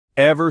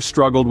Ever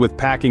struggled with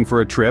packing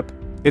for a trip?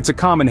 It's a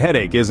common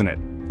headache, isn't it?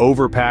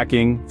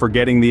 Overpacking,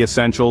 forgetting the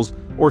essentials,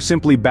 or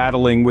simply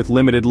battling with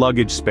limited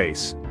luggage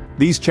space.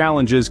 These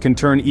challenges can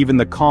turn even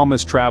the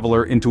calmest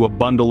traveler into a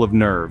bundle of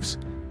nerves.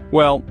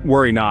 Well,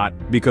 worry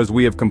not, because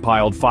we have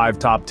compiled 5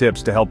 top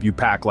tips to help you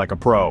pack like a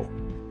pro.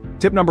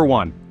 Tip number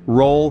 1.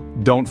 Roll,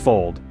 don't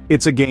fold.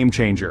 It's a game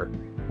changer.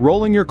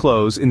 Rolling your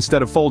clothes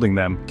instead of folding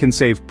them can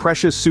save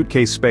precious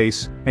suitcase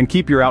space and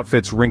keep your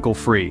outfits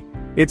wrinkle-free.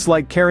 It's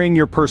like carrying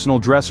your personal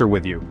dresser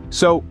with you.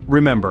 So,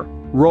 remember,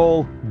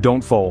 roll,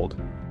 don't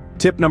fold.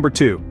 Tip number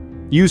 2.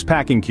 Use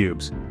packing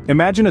cubes.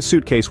 Imagine a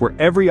suitcase where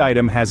every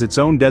item has its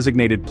own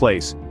designated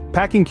place.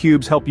 Packing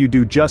cubes help you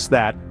do just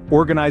that,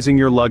 organizing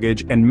your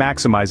luggage and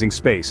maximizing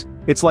space.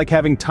 It's like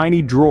having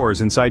tiny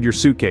drawers inside your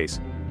suitcase.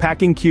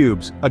 Packing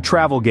cubes, a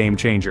travel game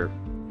changer.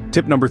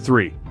 Tip number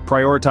 3.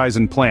 Prioritize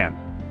and plan.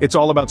 It's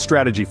all about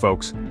strategy,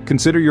 folks.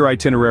 Consider your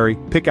itinerary,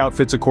 pick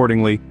outfits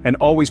accordingly, and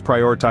always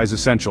prioritize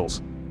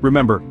essentials.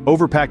 Remember,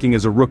 overpacking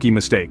is a rookie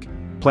mistake.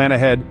 Plan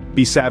ahead,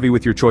 be savvy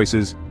with your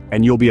choices,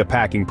 and you'll be a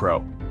packing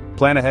pro.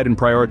 Plan ahead and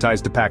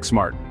prioritize to pack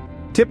smart.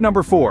 Tip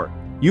number 4.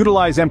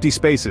 Utilize empty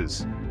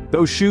spaces.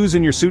 Those shoes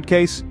in your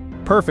suitcase?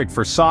 Perfect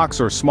for socks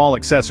or small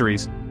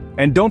accessories.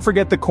 And don't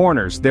forget the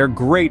corners, they're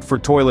great for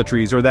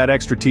toiletries or that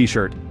extra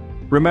t-shirt.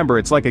 Remember,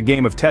 it's like a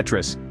game of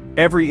Tetris.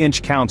 Every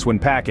inch counts when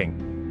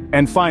packing.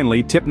 And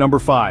finally, tip number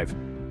 5.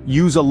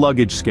 Use a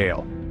luggage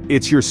scale.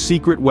 It's your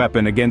secret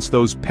weapon against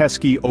those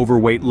pesky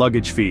overweight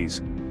luggage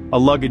fees. A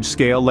luggage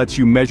scale lets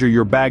you measure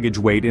your baggage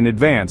weight in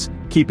advance,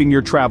 keeping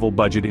your travel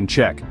budget in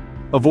check.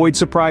 Avoid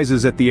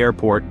surprises at the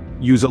airport,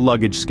 use a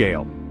luggage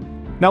scale.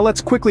 Now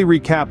let's quickly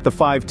recap the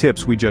 5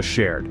 tips we just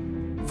shared.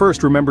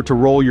 First, remember to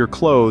roll your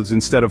clothes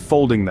instead of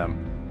folding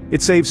them.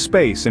 It saves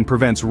space and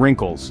prevents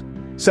wrinkles.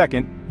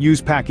 Second,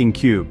 use packing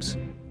cubes.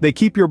 They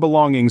keep your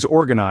belongings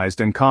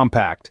organized and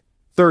compact.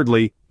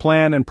 Thirdly,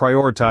 plan and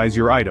prioritize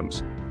your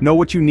items. Know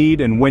what you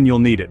need and when you'll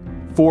need it.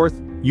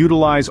 Fourth,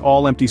 utilize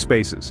all empty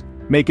spaces.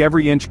 Make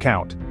every inch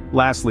count.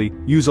 Lastly,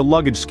 use a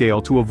luggage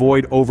scale to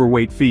avoid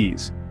overweight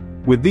fees.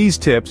 With these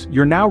tips,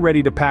 you're now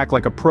ready to pack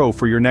like a pro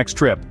for your next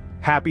trip.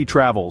 Happy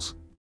travels!